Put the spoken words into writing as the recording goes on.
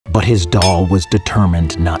But his doll was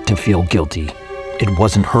determined not to feel guilty. It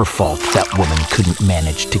wasn't her fault that woman couldn't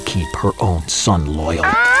manage to keep her own son loyal.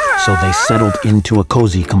 So they settled into a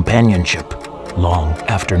cozy companionship. Long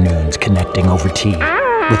afternoons connecting over tea,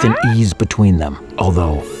 with an ease between them,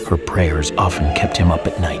 although her prayers often kept him up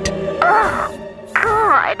at night. Oh,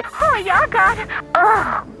 God. Oh, yeah, God.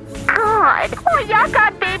 Oh, God. Oh, yeah,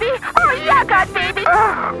 God, baby. Oh, yeah, God, baby.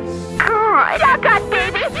 Oh, God. Yeah, God,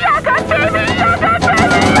 baby. Yeah, God, baby. Yeah, God, baby. Yeah, God,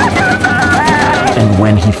 baby. And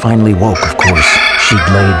when he finally woke, of course, she'd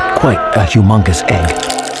laid quite a humongous egg.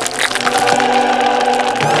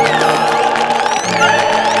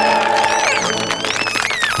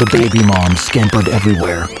 The baby mom scampered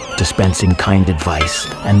everywhere, dispensing kind advice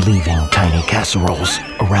and leaving tiny casseroles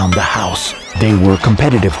around the house. They were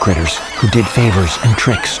competitive critters who did favors and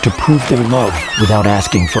tricks to prove their love without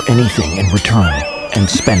asking for anything in return, and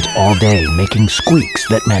spent all day making squeaks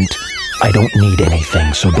that meant, I don't need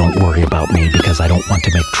anything, so don't worry about me because I don't want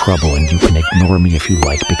to make trouble, and you can ignore me if you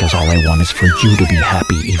like because all I want is for you to be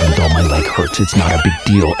happy even though my leg hurts. It's not a big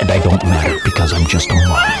deal and I don't matter because I'm just a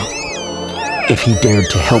mom. If he dared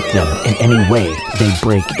to help them in any way, they'd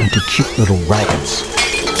break into cute little riots.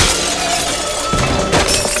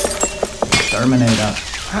 Exterminator.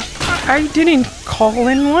 I didn't call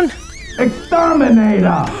anyone.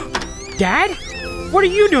 Exterminator! Dad? What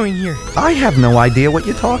are you doing here? I have no idea what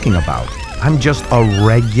you're talking about. I'm just a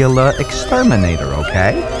regular exterminator,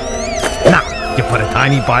 okay? Now, you put a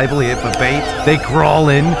tiny Bible here for bait, they crawl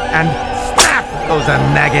in, and snap goes a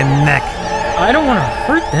nagging neck. I don't want to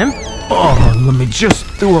hurt them. Oh, let me just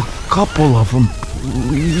do a couple of them,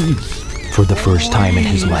 please. For the first time in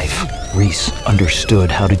his life, Reese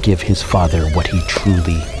understood how to give his father what he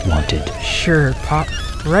truly wanted. Sure, Pop.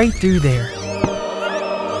 Right through there.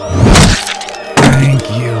 Thank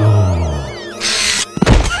you.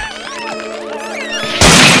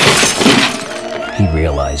 He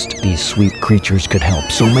realized these sweet creatures could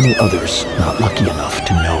help so many others not lucky enough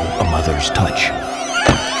to know a mother's touch.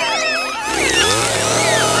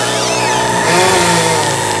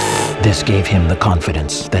 This gave him the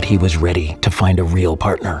confidence that he was ready to find a real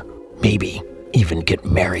partner, maybe even get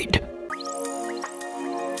married.